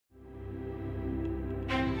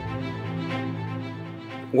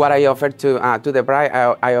What I offer to the bride,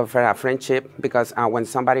 I offer a friendship, because when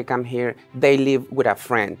somebody come here, they live with a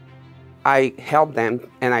friend. I help them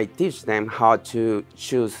and I teach them how to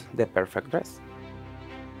choose the perfect dress.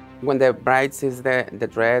 When the bride sees the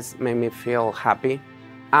dress, make me feel happy.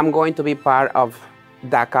 I'm going to be part of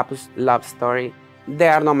that couple's love story. They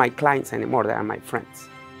are not my clients anymore, they are my friends.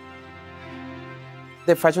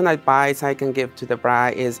 The fashion advice I can give to the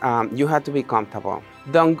bride is you have to be comfortable.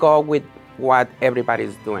 Don't go with what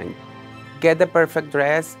everybody's doing. Get the perfect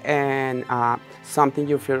dress and something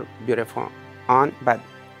you feel beautiful on, but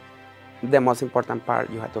the most important part,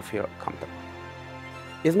 you have to feel comfortable.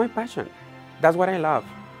 It's my passion. That's what I love.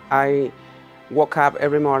 I woke up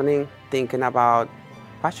every morning thinking about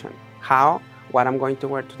passion. How, what I'm going to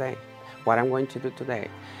wear today, what I'm going to do today.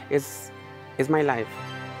 It's my life.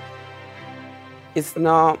 It's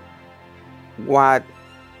not what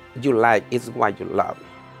you like, it's what you love.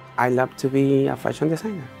 I love to be a fashion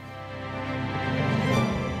designer.